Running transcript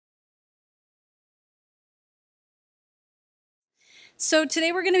So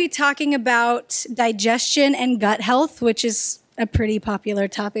today we're going to be talking about digestion and gut health, which is a pretty popular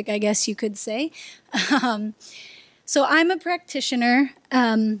topic, I guess you could say. So I'm a practitioner.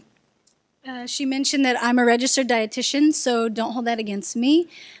 She mentioned that I'm a registered dietitian, so don't hold that against me.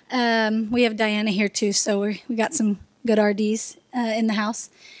 We have Diana here too, so we got some good RDs in the house.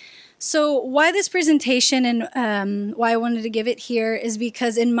 So why this presentation and why I wanted to give it here is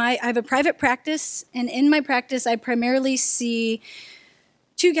because I have a private practice, and in my practice I primarily see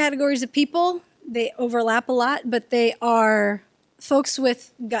two categories of people. They overlap a lot, but they are folks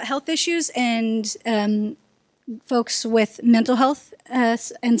with gut health issues and folks with mental health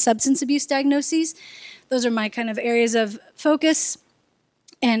and substance abuse diagnoses. Those are my kind of areas of focus.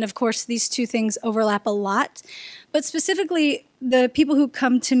 And of course, these two things overlap a lot. But specifically, the people who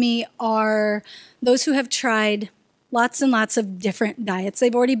come to me are those who have tried lots and lots of different diets.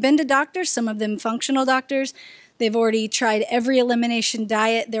 They've already been to doctors, some of them functional doctors. They've already tried every elimination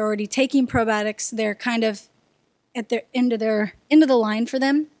diet. They're already taking probiotics. They're kind of at their end of the line for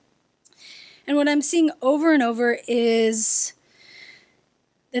them. And what I'm seeing over and over is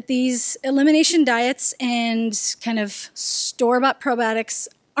that these elimination diets and kind of store-bought probiotics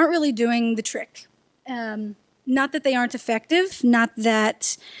aren't really doing the trick. Not that they aren't effective, not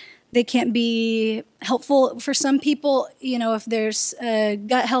that they can't be helpful for some people. You know, if there's a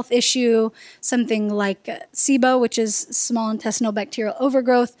gut health issue, something like SIBO, which is small intestinal bacterial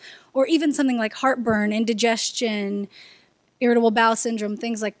overgrowth, or even something like heartburn, indigestion, irritable bowel syndrome,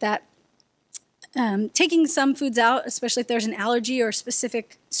 things like that. Taking some foods out, especially if there's an allergy or a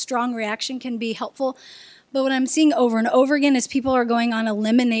specific strong reaction, can be helpful. But what I'm seeing over and over again is people are going on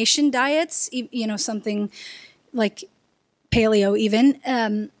elimination diets, you know, something like paleo even,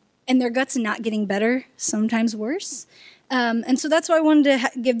 and their gut's not getting better, sometimes worse. And so that's why I wanted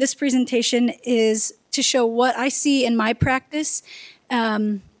to give this presentation, is to show what I see in my practice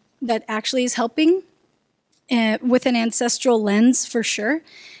that actually is helping with an ancestral lens for sure.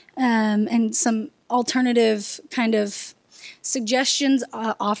 And some alternative kind of suggestions,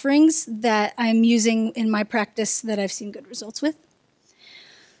 offerings that I'm using in my practice that I've seen good results with.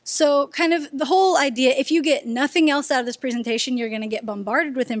 So kind of the whole idea, if you get nothing else out of this presentation, you're going to get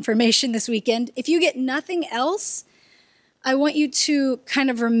bombarded with information this weekend. If you get nothing else, I want you to kind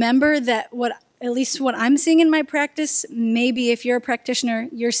of remember that at least what I'm seeing in my practice, maybe if you're a practitioner,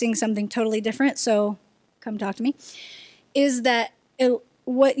 you're seeing something totally different, so come talk to me, is that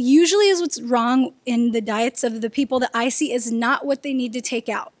what usually is what's wrong in the diets of the people that I see is not what they need to take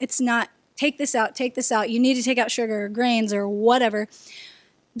out. It's not take this out, you need to take out sugar or grains or whatever.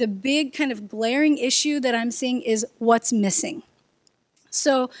 The big kind of glaring issue that I'm seeing is what's missing.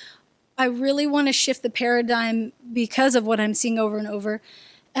 So I really want to shift the paradigm because of what I'm seeing over and over,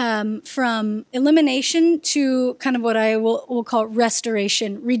 from elimination to kind of what I will call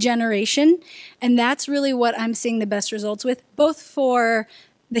restoration, regeneration. And that's really what I'm seeing the best results with, both for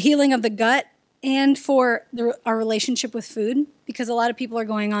the healing of the gut and for our relationship with food, because a lot of people are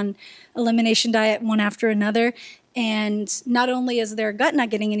going on elimination diet one after another. And not only is their gut not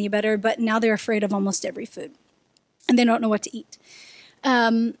getting any better, but now they're afraid of almost every food and they don't know what to eat.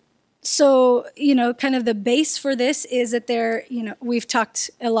 So, you know, kind of the base for this is that we've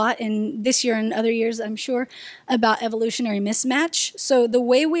talked a lot in this year and other years, I'm sure, about evolutionary mismatch. So the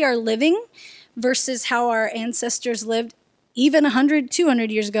way we are living versus how our ancestors lived even 100,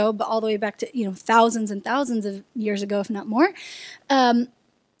 200 years ago, but all the way back to, you know, thousands and thousands of years ago, if not more,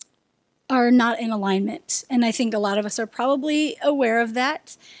 are not in alignment. And I think a lot of us are probably aware of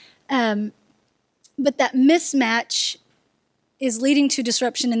that. But that mismatch is leading to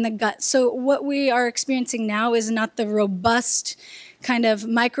disruption in the gut. So what we are experiencing now is not the robust kind of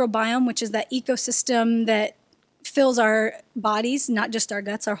microbiome, which is that ecosystem that fills our bodies, not just our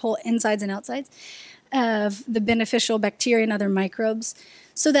guts, our whole insides and outsides, of the beneficial bacteria and other microbes.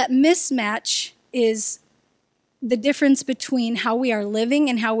 So that mismatch is the difference between how we are living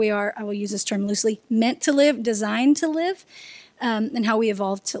and how we are, I will use this term loosely, meant to live, designed to live, and how we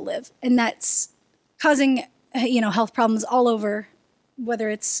evolved to live. And that's causing, you know, health problems all over, whether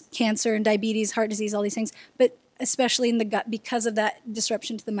it's cancer and diabetes, heart disease, all these things, but especially in the gut because of that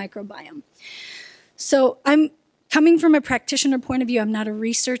disruption to the microbiome. So I'm coming from a practitioner point of view. I'm not a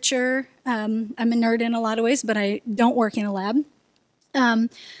researcher. I'm a nerd in a lot of ways, but I don't work in a lab.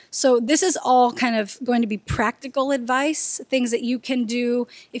 So this is all kind of going to be practical advice, things that you can do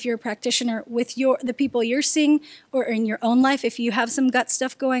if you're a practitioner with the people you're seeing, or in your own life if you have some gut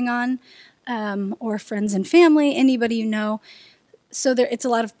stuff going on, or friends and family, anybody you know. So it's a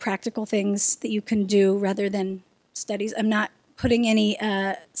lot of practical things that you can do rather than studies. I'm not putting any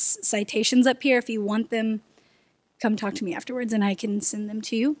citations up here. If you want them, come talk to me afterwards and I can send them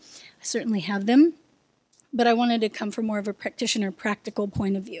to you. I certainly have them, but I wanted to come from more of a practitioner, practical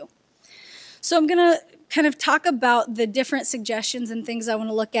point of view. So I'm going to kind of talk about the different suggestions and things I want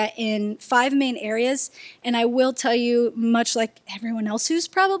to look at in 5 main areas. And I will tell you, much like everyone else who's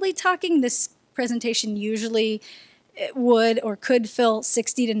probably talking, this presentation usually would or could fill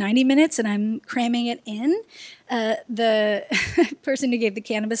 60 to 90 minutes, and I'm cramming it in. The person who gave the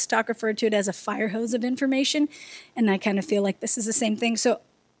cannabis talk referred to it as a fire hose of information, and I kind of feel like this is the same thing. So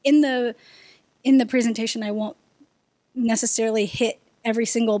in the presentation, I won't necessarily hit every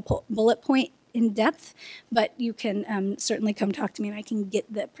single bullet point in depth, but you can certainly come talk to me and I can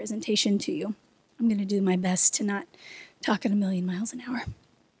get the presentation to you. I'm going to do my best to not talk at 1,000,000 miles an hour.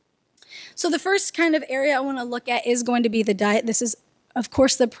 So the first kind of area I want to look at is going to be the diet. This is, of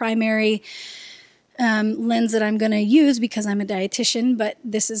course, the primary lens that I'm going to use because I'm a dietitian, but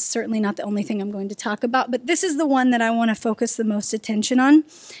this is certainly not the only thing I'm going to talk about. But this is the one that I want to focus the most attention on,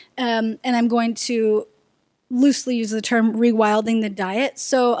 and I'm going to loosely use the term rewilding the diet.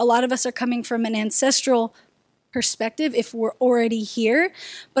 So a lot of us are coming from an ancestral perspective if we're already here.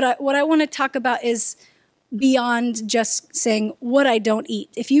 But what I want to talk about is beyond just saying what I don't eat.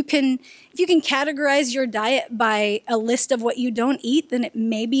 If you can categorize your diet by a list of what you don't eat, then it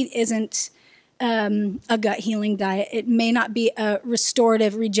maybe isn't a gut healing diet. It may not be a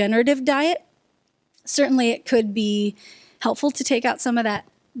restorative, regenerative diet. Certainly it could be helpful to take out some of that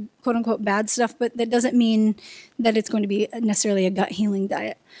quote unquote bad stuff, but that doesn't mean that it's going to be necessarily a gut healing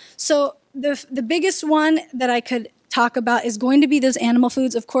diet. So the biggest one that I could talk about is going to be those animal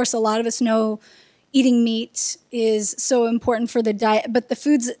foods. Of course, a lot of us know eating meat is so important for the diet, but the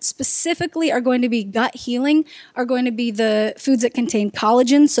foods that specifically are going to be gut healing are going to be the foods that contain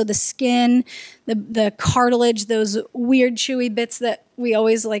collagen, so the skin, the cartilage, those weird chewy bits that we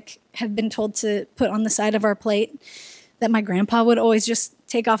always have been told to put on the side of our plate, that my grandpa would always just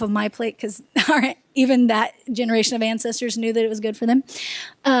take off of my plate because even that generation of ancestors knew that it was good for them.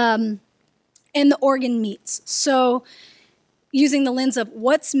 And the organ meats. So using the lens of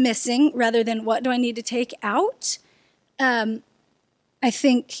what's missing rather than what do I need to take out, I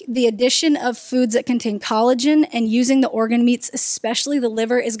think the addition of foods that contain collagen and using the organ meats, especially the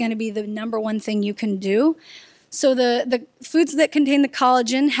liver, is going to be the number one thing you can do. So the foods that contain the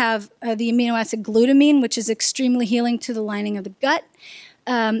collagen have the amino acid glutamine, which is extremely healing to the lining of the gut.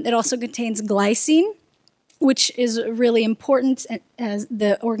 It also contains glycine, which is really important, as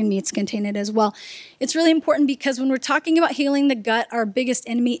the organ meats contain it as well. It's really important because when we're talking about healing the gut, our biggest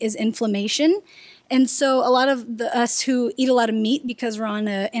enemy is inflammation. And so a lot of us who eat a lot of meat because we're on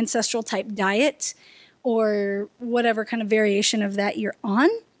an ancestral type diet or whatever kind of variation of that you're on,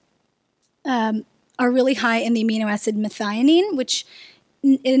 are really high in the amino acid methionine, which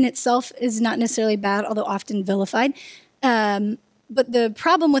in itself is not necessarily bad, although often vilified. But the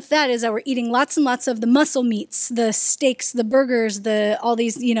problem with that is that we're eating lots and lots of the muscle meats, the steaks, the burgers, all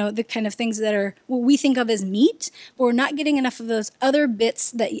these, the kind of things that are what we think of as meat, but we're not getting enough of those other bits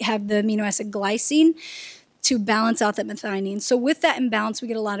that have the amino acid glycine to balance out that methionine. So with that imbalance, we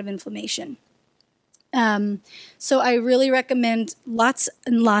get a lot of inflammation. So I really recommend lots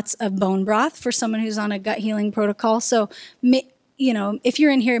and lots of bone broth for someone who's on a gut healing protocol. So, if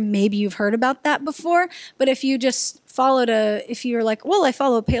you're in here, maybe you've heard about that before, but if you just if you're like, well, I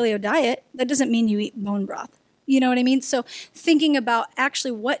follow a paleo diet, that doesn't mean you eat bone broth. You know what I mean? So thinking about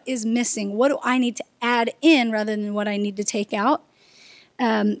actually what is missing, what do I need to add in rather than what I need to take out,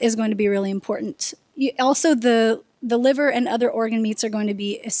 is going to be really important. Also, the liver and other organ meats are going to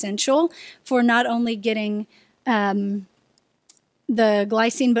be essential for not only getting the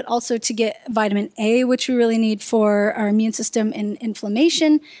glycine, but also to get vitamin A, which we really need for our immune system and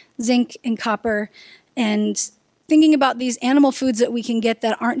inflammation, zinc and copper, and thinking about these animal foods that we can get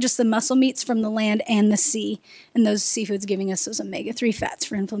that aren't just the muscle meats from the land and the sea, and those seafoods giving us those omega-3 fats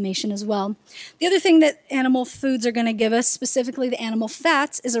for inflammation as well. The other thing that animal foods are going to give us, specifically the animal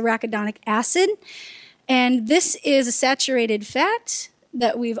fats, is arachidonic acid. And this is a saturated fat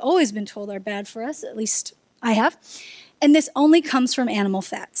that we've always been told are bad for us, at least I have. And this only comes from animal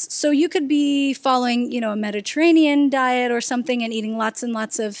fats. So you could be following, a Mediterranean diet or something and eating lots and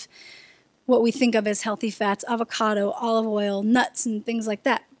lots of what we think of as healthy fats, avocado, olive oil, nuts, and things like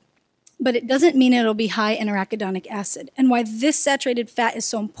that. But it doesn't mean it'll be high in arachidonic acid. And why this saturated fat is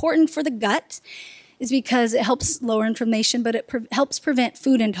so important for the gut is because it helps lower inflammation, but it helps prevent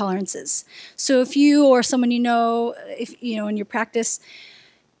food intolerances. So if you or someone in your practice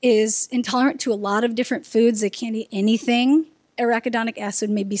is intolerant to a lot of different foods, they can't eat anything, arachidonic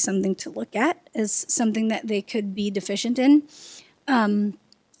acid may be something to look at as something that they could be deficient in.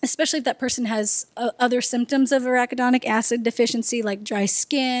 especially if that person has other symptoms of arachidonic acid deficiency, like dry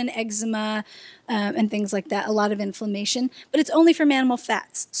skin, eczema, and things like that, a lot of inflammation. But it's only from animal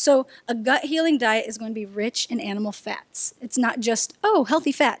fats. So a gut healing diet is going to be rich in animal fats. It's not just, oh,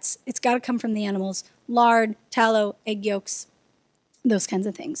 healthy fats. It's got to come from the animals. Lard, tallow, egg yolks, those kinds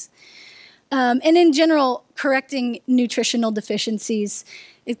of things. And in general, correcting nutritional deficiencies,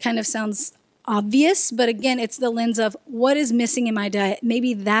 it kind of sounds obvious, but again, it's the lens of what is missing in my diet.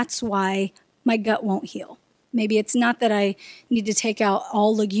 Maybe that's why my gut won't heal. Maybe it's not that I need to take out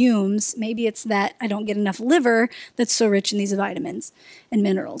all legumes. Maybe it's that I don't get enough liver that's so rich in these vitamins and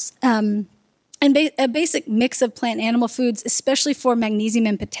minerals. And a basic mix of plant and animal foods, especially for magnesium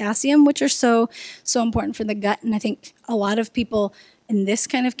and potassium, which are so important for the gut. And I think a lot of people in this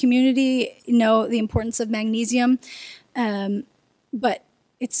kind of community know the importance of magnesium. But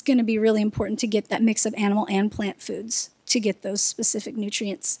it's going to be really important to get that mix of animal and plant foods to get those specific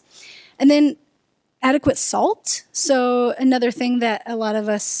nutrients. And then adequate salt. So another thing that a lot of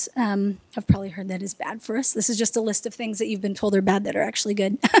us have probably heard that is bad for us. This is just a list of things that you've been told are bad that are actually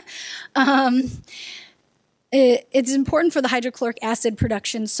good. It's important for the hydrochloric acid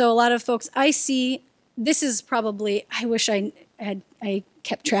production. So a lot of folks I see, this is probably, I wish I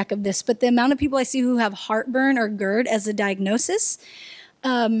kept track of this, but the amount of people I see who have heartburn or GERD as a diagnosis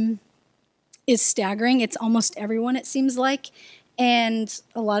is staggering. It's almost everyone, it seems like. And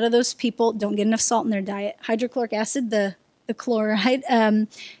a lot of those people don't get enough salt in their diet. Hydrochloric acid, the chloride,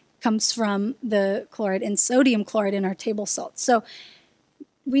 comes from the chloride and sodium chloride in our table salt. So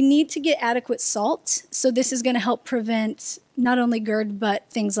we need to get adequate salt. So this is going to help prevent not only GERD, but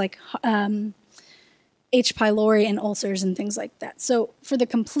things like H. pylori and ulcers and things like that. So for the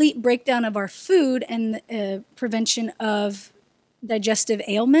complete breakdown of our food and prevention of digestive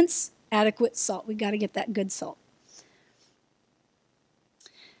ailments, adequate salt. We got to get that good salt.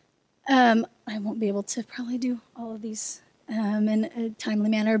 I won't be able to probably do all of these in a timely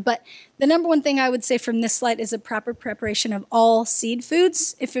manner, but the number one thing I would say from this slide is a proper preparation of all seed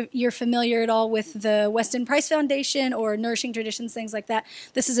foods. If you're familiar at all with the Weston Price Foundation or Nourishing Traditions, things like that,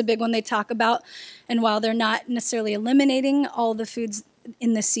 this is a big one they talk about. And while they're not necessarily eliminating all the foods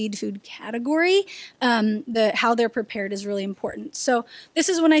in the seed food category, how they're prepared is really important. So this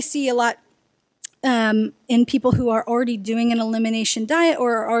is when I see a lot in people who are already doing an elimination diet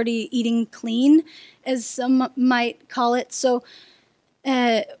or are already eating clean, as some might call it. So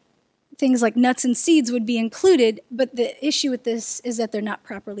things like nuts and seeds would be included, but the issue with this is that they're not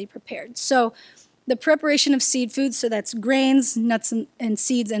properly prepared. So the preparation of seed foods, so that's grains, nuts and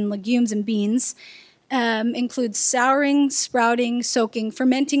seeds, and legumes and beans, includes souring, sprouting, soaking,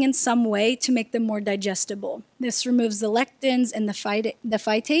 fermenting in some way to make them more digestible. This removes the lectins and the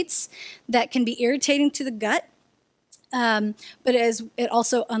phytates that can be irritating to the gut, but it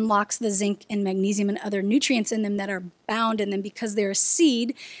also unlocks the zinc and magnesium and other nutrients in them that are bound in them because they're a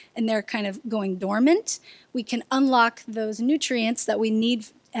seed and they're kind of going dormant. We can unlock those nutrients that we need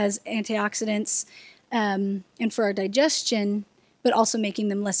as antioxidants and for our digestion, but also making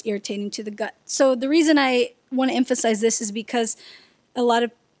them less irritating to the gut. So the reason I want to emphasize this is because a lot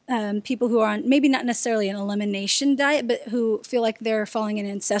of people who are on maybe not necessarily an elimination diet, but who feel like they're following an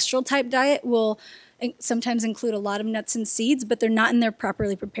ancestral type diet will sometimes include a lot of nuts and seeds, but they're not in their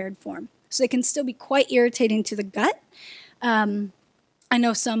properly prepared form. So they can still be quite irritating to the gut. I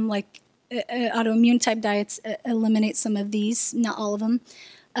know some like autoimmune type diets eliminate some of these, not all of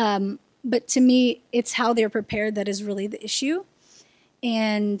them. But to me, it's how they're prepared that is really the issue.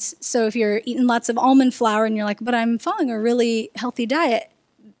 And so if you're eating lots of almond flour and you're like, but I'm following a really healthy diet,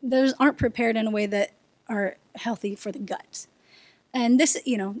 those aren't prepared in a way that are healthy for the gut. And this,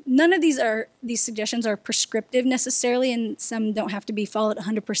 none of these suggestions are prescriptive necessarily, and some don't have to be followed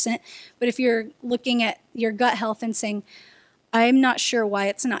 100%. But if you're looking at your gut health and saying, I'm not sure why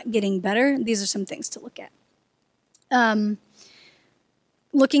it's not getting better, these are some things to look at.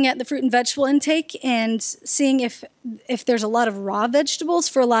 Looking at the fruit and vegetable intake and seeing if there's a lot of raw vegetables.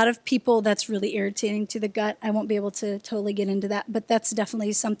 For a lot of people, that's really irritating to the gut. I won't be able to totally get into that, but that's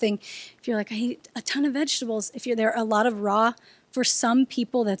definitely something. If you're like, I eat a ton of vegetables, if there are a lot of raw, for some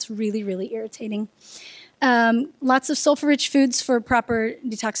people, that's really, really irritating. Lots of sulfur-rich foods for proper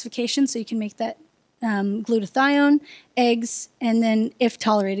detoxification, so you can make that glutathione, eggs, and then, if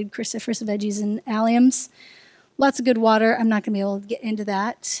tolerated, cruciferous veggies and alliums. Lots of good water. I'm not going to be able to get into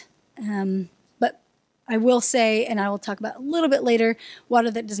that. But I will say, and I will talk about a little bit later,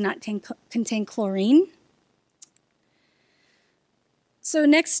 water that does not contain chlorine. So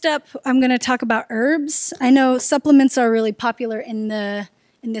next up, I'm going to talk about herbs. I know supplements are really popular in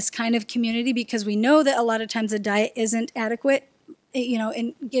this kind of community because we know that a lot of times a diet isn't adequate.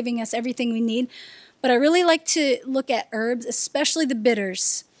 in giving us everything we need. But I really like to look at herbs, especially the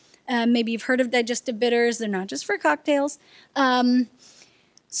bitters. Maybe you've heard of digestive bitters. They're not just for cocktails.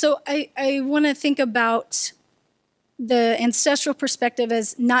 So I want to think about the ancestral perspective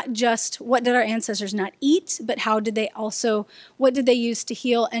as not just what did our ancestors not eat, but what did they use to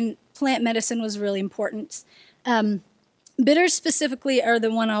heal? And plant medicine was really important. Bitters specifically are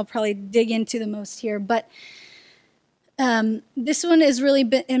the one I'll probably dig into the most here, but this one is really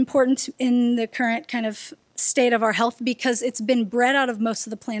important in the current kind of state of our health because it's been bred out of most of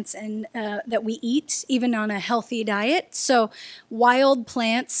the plants that we eat, even on a healthy diet. So wild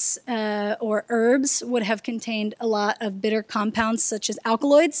plants or herbs would have contained a lot of bitter compounds such as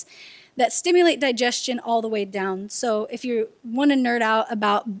alkaloids that stimulate digestion all the way down. So if you want to nerd out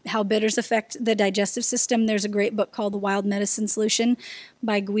about how bitters affect the digestive system, there's a great book called The Wild Medicine Solution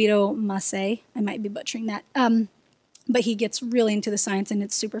by Guido Massé. I might be butchering that. But he gets really into the science and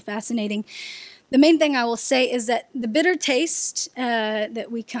it's super fascinating. The main thing I will say is that the bitter taste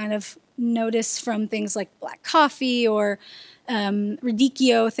that we kind of notice from things like black coffee or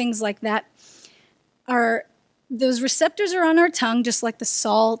radicchio, things like that, those receptors are on our tongue, just like the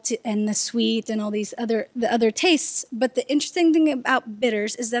salt and the sweet and all these other tastes. But the interesting thing about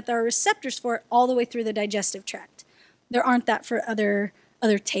bitters is that there are receptors for it all the way through the digestive tract. There aren't that for other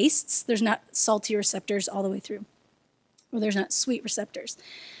tastes. There's not salty receptors all the way through, or there's not sweet receptors.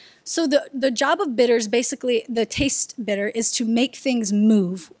 So the job of bitters, basically the taste bitter, is to make things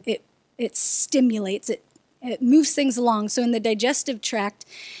move. It stimulates, it moves things along. So in the digestive tract,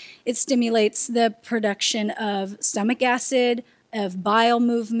 it stimulates the production of stomach acid, of bile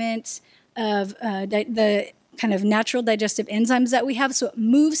movement, of the kind of natural digestive enzymes that we have. So it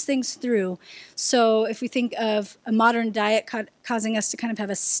moves things through. So if we think of a modern diet causing us to kind of have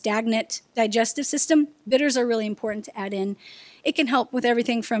a stagnant digestive system, bitters are really important to add in. It can help with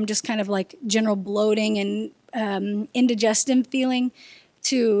everything from just kind of like general bloating and indigestion feeling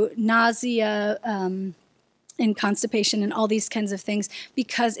to nausea and constipation and all these kinds of things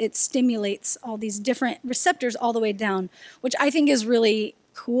because it stimulates all these different receptors all the way down, which I think is really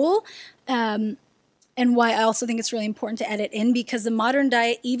cool. And why I also think it's really important to add it in because the modern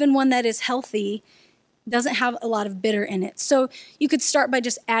diet, even one that is healthy, doesn't have a lot of bitter in it. So you could start by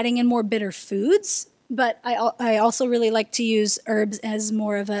just adding in more bitter foods. But I also really like to use herbs as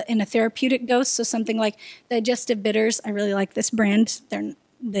more of in a therapeutic dose. So something like digestive bitters. I really like this brand.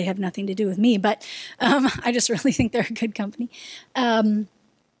 They have nothing to do with me, but I just really think they're a good company. And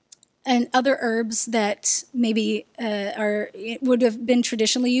other herbs that maybe would have been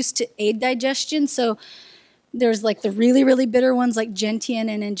traditionally used to aid digestion. So there's like the really, really bitter ones like gentian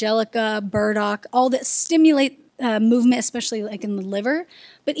and angelica, burdock, all that stimulate movement, especially like in the liver.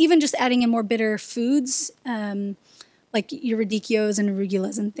 But even just adding in more bitter foods, like your radicchios and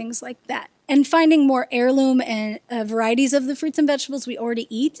arugulas and things like that. And finding more heirloom and varieties of the fruits and vegetables we already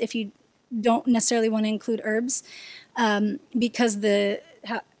eat if you don't necessarily want to include herbs, because the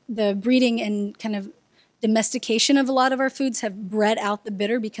breeding and kind of domestication of a lot of our foods have bred out the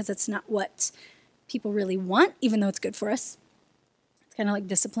bitter because it's not what people really want, even though it's good for us. It's kind of like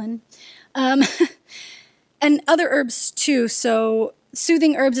discipline. And other herbs too. So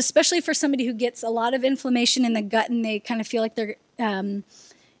soothing herbs, especially for somebody who gets a lot of inflammation in the gut and they kind of feel like how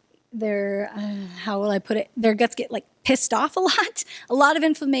will I put it? Their guts get like pissed off a lot of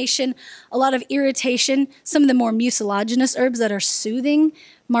inflammation, a lot of irritation. Some of the more mucilaginous herbs that are soothing,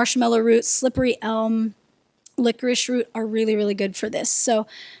 marshmallow root, slippery elm, licorice root are really, really good for this. So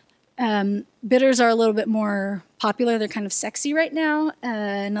bitters are a little bit more popular. They're kind of sexy right now,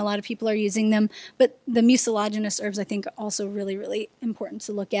 and a lot of people are using them. But the mucilaginous herbs, I think, are also really, really important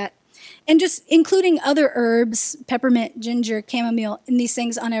to look at. And just including other herbs, peppermint, ginger, chamomile, and these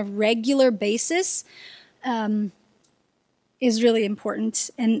things on a regular basis is really important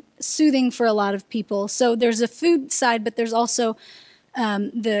and soothing for a lot of people. So there's a food side, but there's also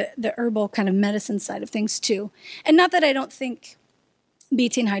the herbal kind of medicine side of things too. And not that I don't think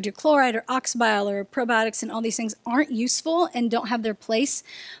betaine hydrochloride or oxbile or probiotics and all these things aren't useful and don't have their place,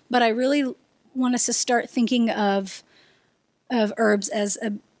 but I really want us to start thinking of herbs as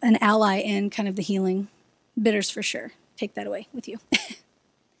an ally in kind of the healing. Bitters for sure. Take that away with you.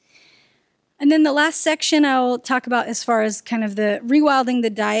 And then the last section I'll talk about as far as kind of the rewilding the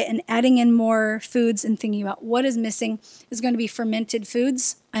diet and adding in more foods and thinking about what is missing is going to be fermented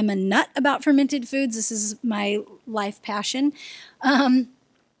foods. I'm a nut about fermented foods. This is my life passion.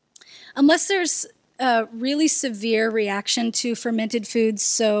 Unless there's a really severe reaction to fermented foods,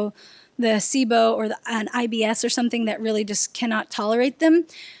 so the SIBO or an IBS or something that really just cannot tolerate them,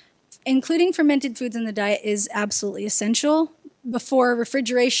 including fermented foods in the diet is absolutely essential. before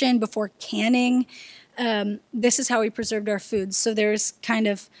refrigeration, before canning, this is how we preserved our foods. So there's kind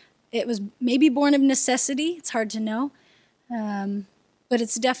of, it was maybe born of necessity. It's hard to know. But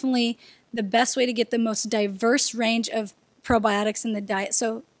it's definitely the best way to get the most diverse range of probiotics in the diet.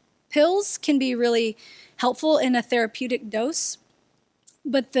 So pills can be really helpful in a therapeutic dose,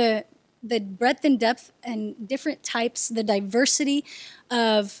 but the breadth and depth and different types, the diversity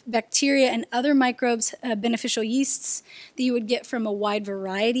of bacteria and other microbes, beneficial yeasts that you would get from a wide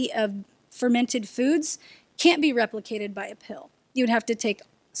variety of fermented foods can't be replicated by a pill. You would have to take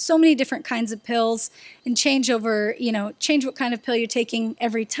so many different kinds of pills and change what kind of pill you're taking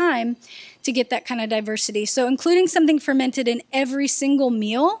every time to get that kind of diversity. So including something fermented in every single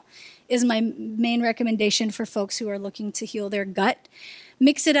meal is my main recommendation for folks who are looking to heal their gut.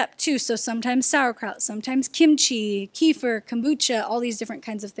 Mix it up too. So sometimes sauerkraut, sometimes kimchi, kefir, kombucha, all these different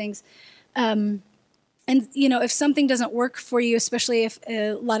kinds of things. And, if something doesn't work for you, especially if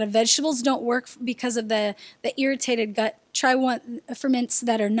a lot of vegetables don't work because of the irritated gut, try ferments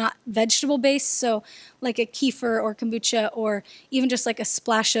that are not vegetable-based, so like a kefir or kombucha, or even just like a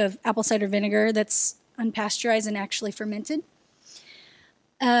splash of apple cider vinegar that's unpasteurized and actually fermented.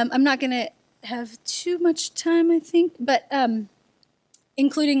 I'm not going to have too much time, I think, but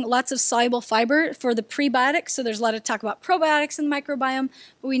including lots of soluble fiber for the prebiotics. So there's a lot of talk about probiotics in the microbiome,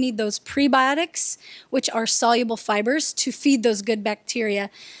 but we need those prebiotics, which are soluble fibers, to feed those good bacteria.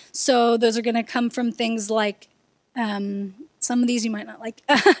 So those are going to come from things like, some of these you might not like,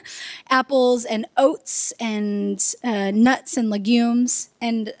 apples and oats and nuts and legumes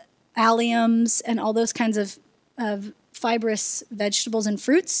and alliums and all those kinds of fibrous vegetables and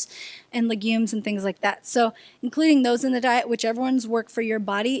fruits and legumes and things like that. So including those in the diet, whichever ones work for your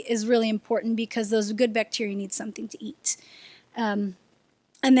body, is really important because those good bacteria need something to eat. And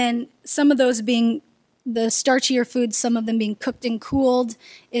then some of those being the starchier foods, some of them being cooked and cooled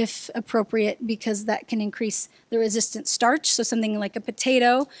if appropriate, because that can increase the resistant starch. So something like a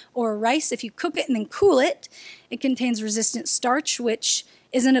potato or rice, if you cook it and then cool it, it contains resistant starch, which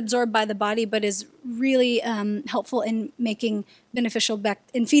isn't absorbed by the body, but is really helpful in making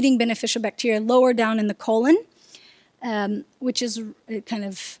feeding beneficial bacteria lower down in the colon, which is a kind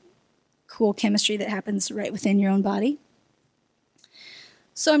of cool chemistry that happens right within your own body.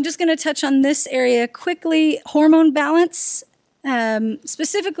 So I'm just going to touch on this area quickly. Hormone balance,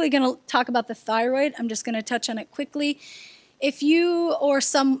 specifically going to talk about the thyroid. I'm just going to touch on it quickly. If you or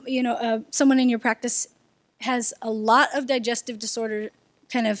someone in your practice has a lot of digestive disorder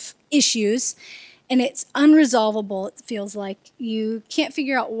kind of issues, and it's unresolvable, it feels like. You can't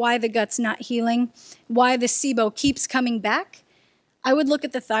figure out why the gut's not healing, why the SIBO keeps coming back. I would look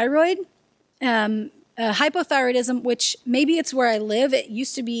at the thyroid. Hypothyroidism, which maybe it's where I live. It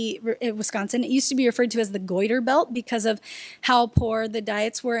used to be, in Wisconsin, it used to be referred to as the goiter belt because of how poor the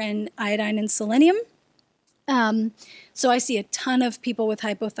diets were in iodine and selenium. So I see a ton of people with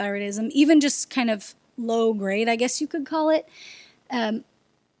hypothyroidism, even just kind of low grade, I guess you could call it.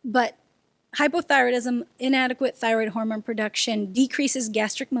 But hypothyroidism, inadequate thyroid hormone production, decreases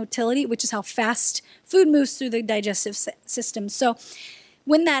gastric motility, which is how fast food moves through the digestive system. So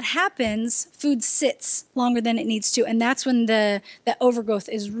when that happens, food sits longer than it needs to, and that's when the overgrowth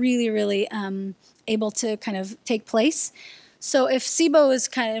is really, really able to kind of take place. So if SIBO is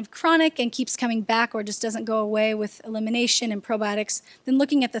kind of chronic and keeps coming back or just doesn't go away with elimination and probiotics, then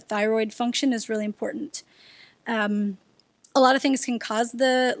looking at the thyroid function is really important. A lot of things can cause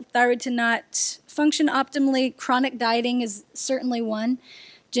the thyroid to not function optimally. Chronic dieting is certainly one.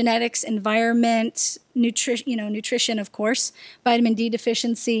 Genetics, environment, nutrition, of course, vitamin D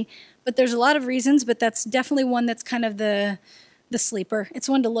deficiency. But there's a lot of reasons, but that's definitely one that's kind of the sleeper. It's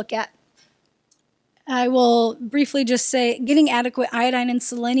one to look at. I will briefly just say getting adequate iodine and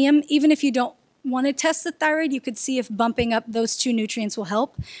selenium, even if you don't want to test the thyroid, you could see if bumping up those two nutrients will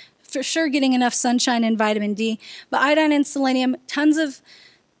help. For sure, getting enough sunshine and vitamin D. But iodine and selenium, tons of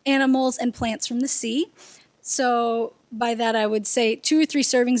animals and plants from the sea. So by that, I would say 2 or 3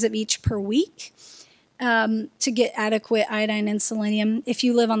 servings of each per week to get adequate iodine and selenium. If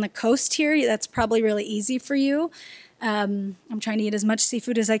you live on the coast here, that's probably really easy for you. I'm trying to eat as much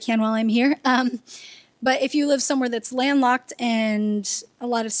seafood as I can while I'm here. But if you live somewhere that's landlocked and a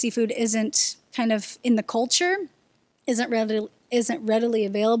lot of seafood isn't kind of in the culture, isn't readily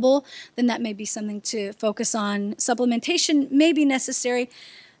available, then that may be something to focus on. Supplementation may be necessary.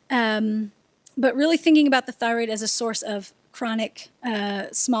 But really thinking about the thyroid as a source of chronic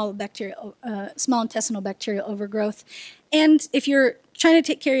small intestinal bacterial overgrowth. And if you're trying to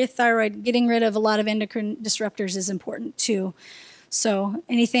take care of your thyroid, getting rid of a lot of endocrine disruptors is important too. So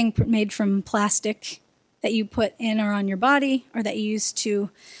anything made from plastic that you put in or on your body, or that you use to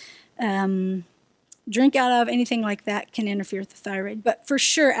drink out of, anything like that can interfere with the thyroid. But for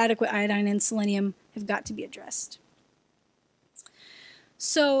sure, adequate iodine and selenium have got to be addressed.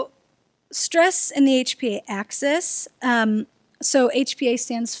 So stress in the HPA axis. So HPA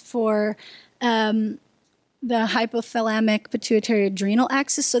stands for the hypothalamic pituitary adrenal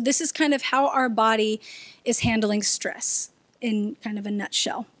axis. So this is kind of how our body is handling stress in kind of a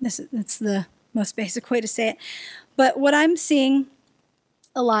nutshell. That's the most basic way to say it. But what I'm seeing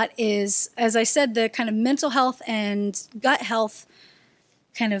a lot is, as I said, the kind of mental health and gut health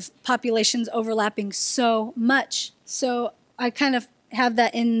kind of populations overlapping so much. So I kind of have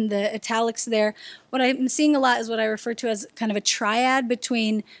that in the italics there. What I'm seeing a lot is what I refer to as kind of a triad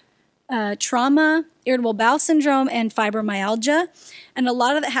between trauma, irritable bowel syndrome, and fibromyalgia. And a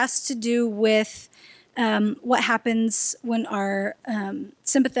lot of it has to do with what happens when our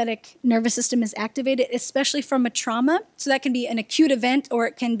sympathetic nervous system is activated, especially from a trauma. So that can be an acute event, or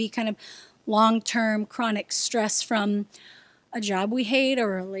it can be kind of long-term chronic stress from a job we hate,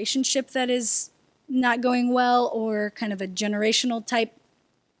 or a relationship that is not going well, or kind of a generational type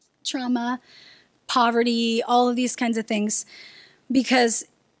trauma, poverty, all of these kinds of things. Because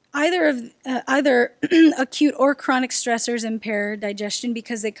either acute or chronic stressors impair digestion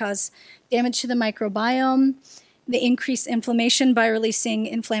because they cause damage to the microbiome. They increase inflammation by releasing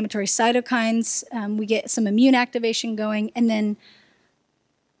inflammatory cytokines. We get some immune activation going, and then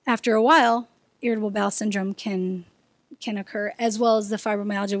after a while, irritable bowel syndrome can occur, as well as the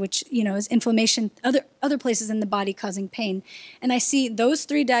fibromyalgia, which is inflammation other places in the body causing pain. And I see those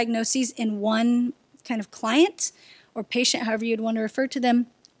three diagnoses in one kind of client or patient, however you'd want to refer to them,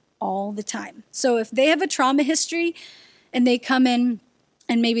 all the time. So if they have a trauma history and they come in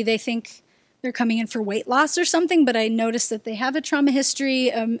and maybe they think they're coming in for weight loss or something, but I notice that they have a trauma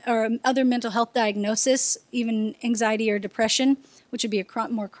history or other mental health diagnosis, even anxiety or depression, which would be a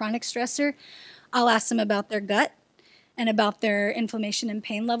more chronic stressor, I'll ask them about their gut and about their inflammation and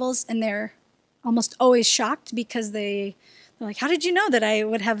pain levels, and they're almost always shocked because they're like, how did you know that I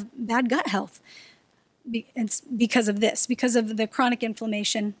would have bad gut health? It's because of this, because of the chronic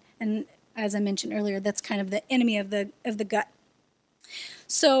inflammation. And as I mentioned earlier, that's kind of the enemy of the gut.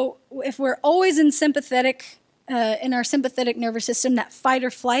 So if we're always in our sympathetic nervous system, that fight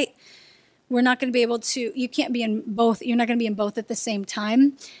or flight, we're not going to be able to, you can't be in both, you're not going to be in both at the same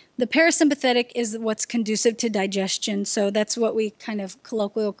time. The parasympathetic is what's conducive to digestion. So that's what we kind of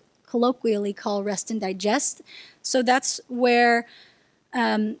colloquially call rest and digest. So that's where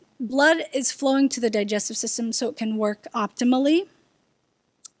blood is flowing to the digestive system so it can work optimally.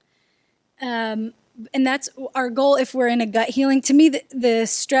 And that's our goal if we're in a gut healing. To me, the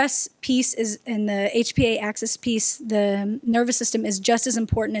stress piece is in the HPA axis piece, the nervous system is just as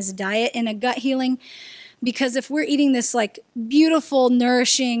important as diet in a gut healing. Because if we're eating this like beautiful,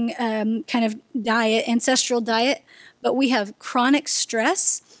 nourishing kind of diet, ancestral diet, but we have chronic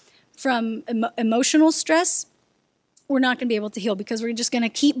stress from emotional stress, we're not going to be able to heal because we're just going to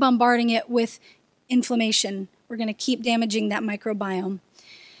keep bombarding it with inflammation. We're going to keep damaging that microbiome.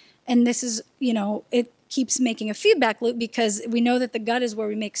 And this is, it keeps making a feedback loop because we know that the gut is where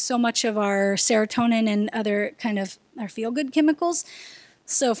we make so much of our serotonin and other kind of our feel-good chemicals.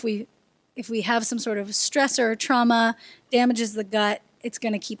 So if we have some sort of stressor or trauma, damages the gut, it's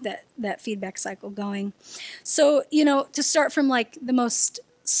going to keep that feedback cycle going. So, to start from like the most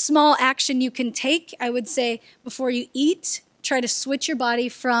small action you can take, I would say before you eat, try to switch your body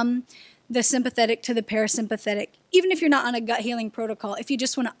from the sympathetic to the parasympathetic, even if you're not on a gut healing protocol. If you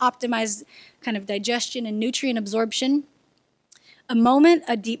just want to optimize kind of digestion and nutrient absorption,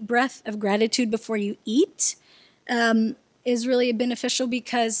 a deep breath of gratitude before you eat is really beneficial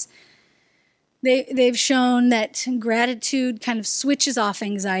because they've shown that gratitude kind of switches off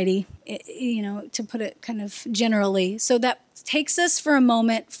anxiety, to put it kind of generally. So that takes us for a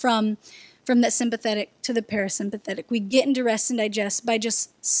moment from that sympathetic to the parasympathetic. We get into rest and digest by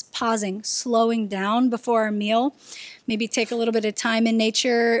just pausing, slowing down before our meal. Maybe take a little bit of time in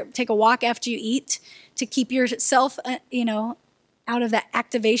nature, take a walk after you eat to keep yourself, out of that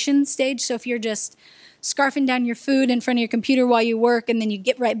activation stage. So if you're just scarfing down your food in front of your computer while you work and then you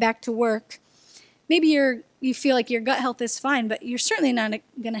get right back to work, maybe you feel like your gut health is fine, but you're certainly not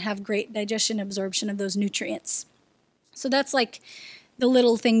going to have great digestion absorption of those nutrients. So that's like the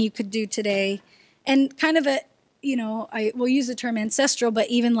little thing you could do today. And kind of I will use the term ancestral, but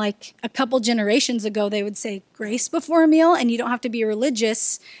even like a couple generations ago, they would say grace before a meal, and you don't have to be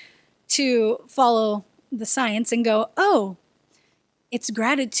religious to follow the science and go, oh, it's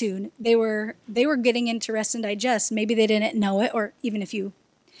gratitude. They were getting into rest and digest. Maybe they didn't know it, or even if you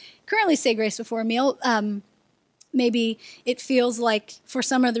currently say grace before a meal. Maybe it feels like for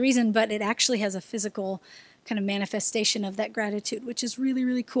some other reason, but it actually has a physical kind of manifestation of that gratitude, which is really,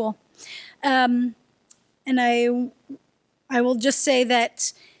 really cool. And I will just say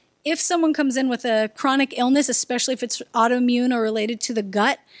that if someone comes in with a chronic illness, especially if it's autoimmune or related to the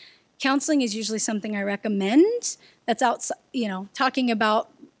gut, counseling is usually something I recommend. That's outside, talking about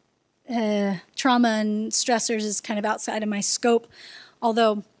trauma and stressors is kind of outside of my scope.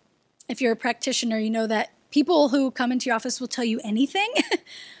 Although, if you're a practitioner, you know that people who come into your office will tell you anything,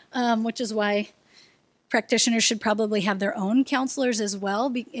 which is why practitioners should probably have their own counselors as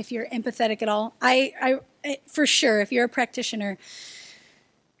well, if you're empathetic at all. I for sure, if you're a practitioner,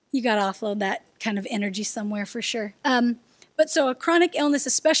 you got to offload that kind of energy somewhere for sure. But so a chronic illness,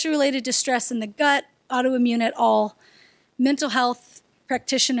 especially related to stress in the gut, autoimmune at all, mental health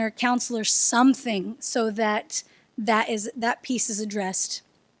practitioner, counselor, something so that that piece is addressed.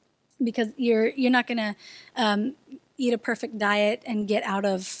 Because you're not going to eat a perfect diet and get out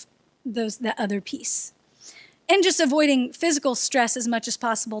of that other piece. And just avoiding physical stress as much as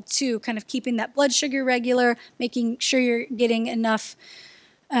possible too, kind of keeping that blood sugar regular, making sure you're getting enough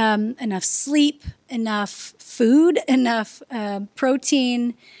sleep, enough food, enough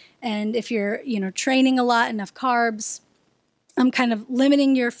protein, and if you're training a lot, enough carbs. Kind of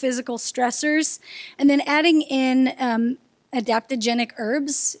limiting your physical stressors, and then adding in adaptogenic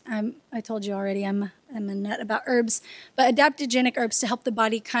herbs. I told you already I'm a nut about herbs, but adaptogenic herbs to help the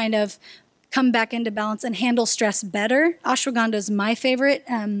body kind of come back into balance and handle stress better. Ashwagandha is my favorite.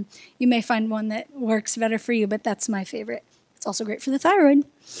 You may find one that works better for you, but that's my favorite. It's also great for the thyroid.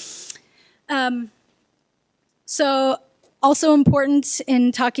 So also important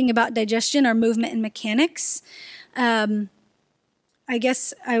in talking about digestion are movement and mechanics. I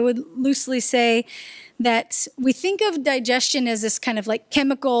guess I would loosely say that we think of digestion as this kind of like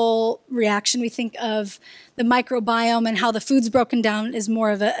chemical reaction. We think of the microbiome and how the food's broken down is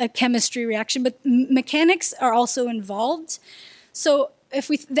more of a chemistry reaction, but mechanics are also involved. So if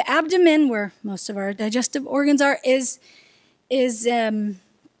the abdomen, where most of our digestive organs are, is a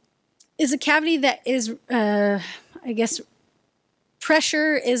cavity that is, I guess,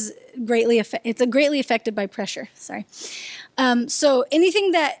 pressure is greatly affected by pressure. Sorry. So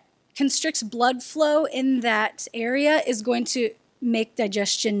anything that constricts blood flow in that area is going to make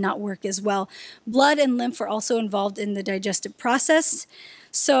digestion not work as well. Blood and lymph are also involved in the digestive process.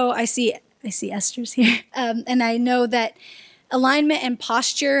 So I see esters here. And I know that alignment and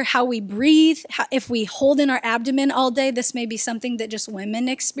posture, how we breathe, if we hold in our abdomen all day, this may be something that just women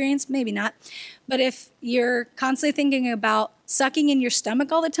experience, maybe not. But if you're constantly thinking about sucking in your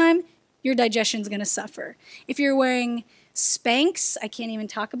stomach all the time, your digestion is going to suffer. If you're wearing Spanx, I can't even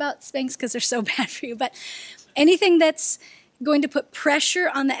talk about Spanx because they're so bad for you, but anything that's going to put pressure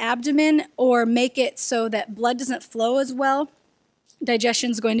on the abdomen or make it so that blood doesn't flow as well, digestion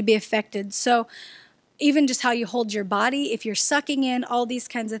is going to be affected. So even just how you hold your body, if you're sucking in, all these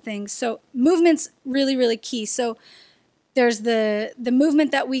kinds of things. So movement's really, really key. So there's the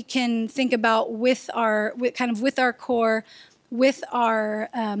movement that we can think about with our core, with our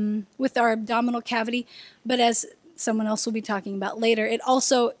abdominal cavity, but as someone else will be talking about later, it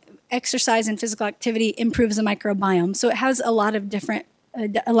also, exercise and physical activity improves the microbiome. So it has a lot of different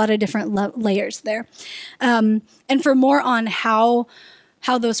layers there. And for more on how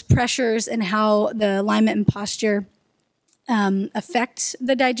those pressures and how the alignment and posture affect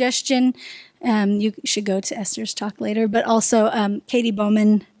the digestion, you should go to Esther's talk later. But also Katie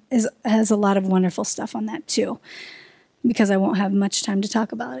Bowman has a lot of wonderful stuff on that too, because I won't have much time to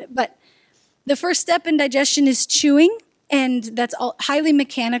talk about it. But the first step in digestion is chewing, and that's all highly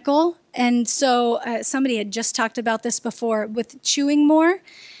mechanical. And so somebody had just talked about this before with chewing more.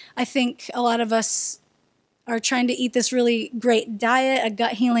 I think a lot of us are trying to eat this really great diet, a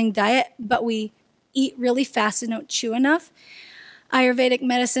gut healing diet, but we eat really fast and don't chew enough. Ayurvedic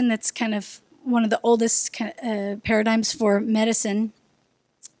medicine, that's kind of one of the oldest paradigms for medicine,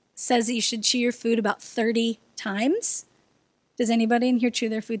 says that you should chew your food about 30 times. Does anybody in here chew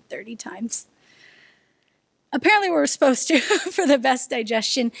their food 30 times? Apparently we're supposed to for the best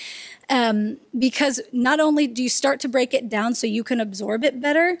digestion, because not only do you start to break it down so you can absorb it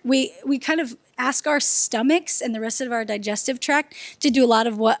better, we kind of ask our stomachs and the rest of our digestive tract to do a lot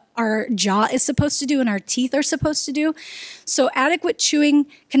of what our jaw is supposed to do and our teeth are supposed to do. So adequate chewing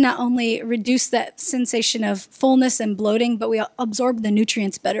can not only reduce that sensation of fullness and bloating, but we absorb the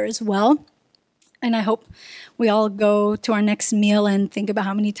nutrients better as well. And I hope we all go to our next meal and think about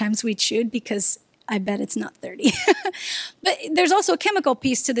how many times we chewed, because I bet it's not 30. But there's also a chemical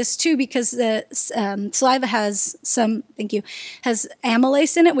piece to this too, because the saliva has has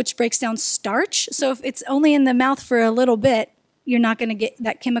amylase in it, which breaks down starch. So if it's only in the mouth for a little bit, you're not going to get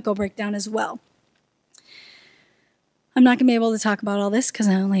that chemical breakdown as well. I'm not going to be able to talk about all this because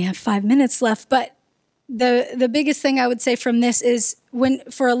I only have 5 minutes left, but the biggest thing I would say from this is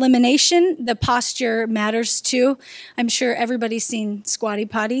for elimination, the posture matters too. I'm sure everybody's seen squatty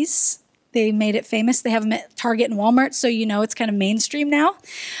potties. They made it famous. They have them at Target and Walmart, so you know it's kind of mainstream now.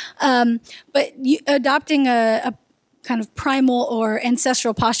 But adopting a kind of primal or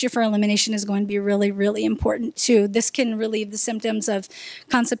ancestral posture for elimination is going to be really, really important too. This can relieve the symptoms of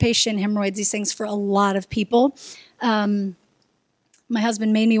constipation, hemorrhoids, these things for a lot of people. My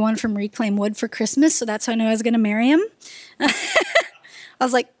husband made me one from Reclaim Wood for Christmas, so that's how I knew I was going to marry him. I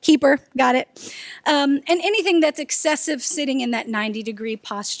was like, keeper, got it. And anything that's excessive sitting in that 90-degree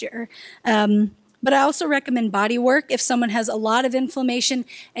posture. But I also recommend body work if someone has a lot of inflammation,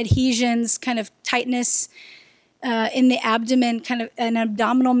 adhesions, kind of tightness in the abdomen. Kind of an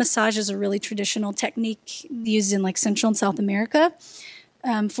abdominal massage is a really traditional technique used in like Central and South America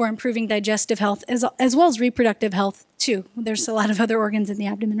for improving digestive health as well as reproductive health too. There's a lot of other organs in the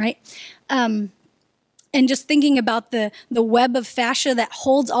abdomen, right? And just thinking about the web of fascia that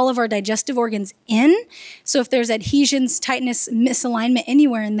holds all of our digestive organs in. So if there's adhesions, tightness, misalignment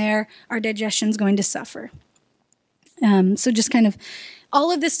anywhere in there, our digestion is going to suffer. So just kind of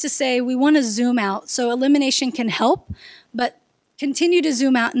all of this to say we want to zoom out. So elimination can help, but continue to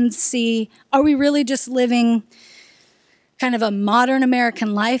zoom out and see, are we really just living kind of a modern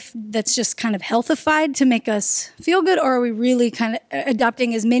American life that's just kind of healthified to make us feel good, or are we really kind of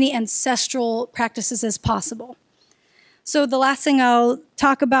adopting as many ancestral practices as possible? So the last thing I'll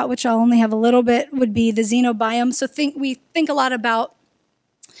talk about, which I'll only have a little bit, would be the xenobiome. So we think a lot about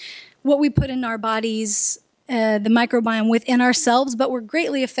what we put in our bodies, the microbiome within ourselves, but we're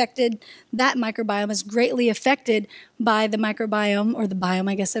greatly affected, that microbiome is greatly affected by the microbiome, or the biome,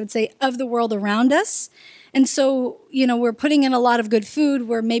 I guess I would say, of the world around us. And so, you know, we're putting in a lot of good food.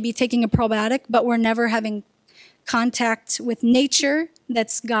 We're maybe taking a probiotic, but we're never having contact with nature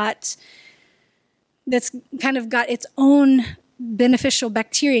that's kind of got its own beneficial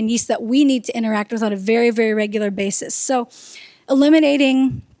bacteria and yeast that we need to interact with on a very, very regular basis. So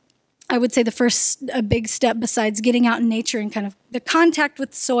eliminating, I would say a big step besides getting out in nature and kind of the contact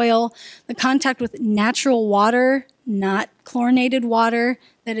with soil, the contact with natural water, not chlorinated water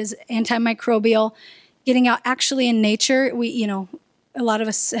that is antimicrobial, getting out actually in nature. A lot of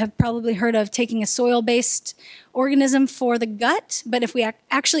us have probably heard of taking a soil-based organism for the gut, but if we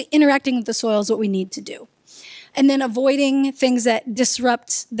actually interacting with the soil is what we need to do. And then avoiding things that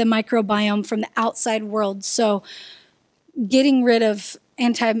disrupt the microbiome from the outside world. So getting rid of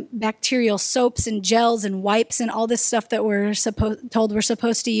antibacterial soaps and gels and wipes and all this stuff that we're told we're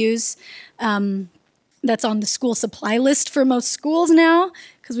supposed to use. That's on the school supply list for most schools now,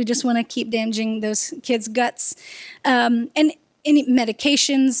 because we just want to keep damaging those kids' guts. And any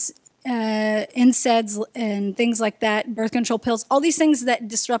medications, NSAIDs, and things like that, birth control pills, all these things that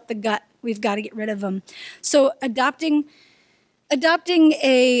disrupt the gut, we've got to get rid of them. So adopting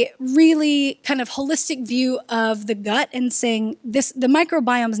a really kind of holistic view of the gut and saying the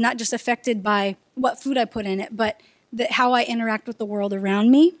microbiome is not just affected by what food I put in it, but how I interact with the world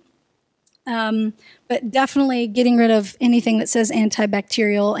around me. But definitely getting rid of anything that says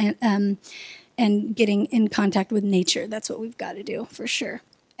antibacterial and getting in contact with nature. That's what we've got to do for sure.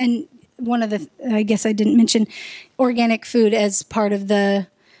 And one of I guess I didn't mention organic food as part of the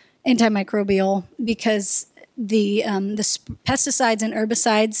antimicrobial, because the pesticides and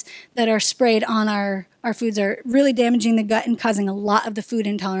herbicides that are sprayed on our foods are really damaging the gut and causing a lot of the food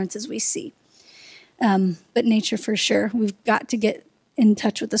intolerances we see. But nature for sure. We've got to get in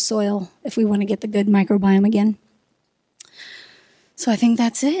touch with the soil if we want to get the good microbiome again. So I think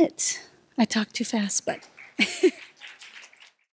that's it. I talked too fast, but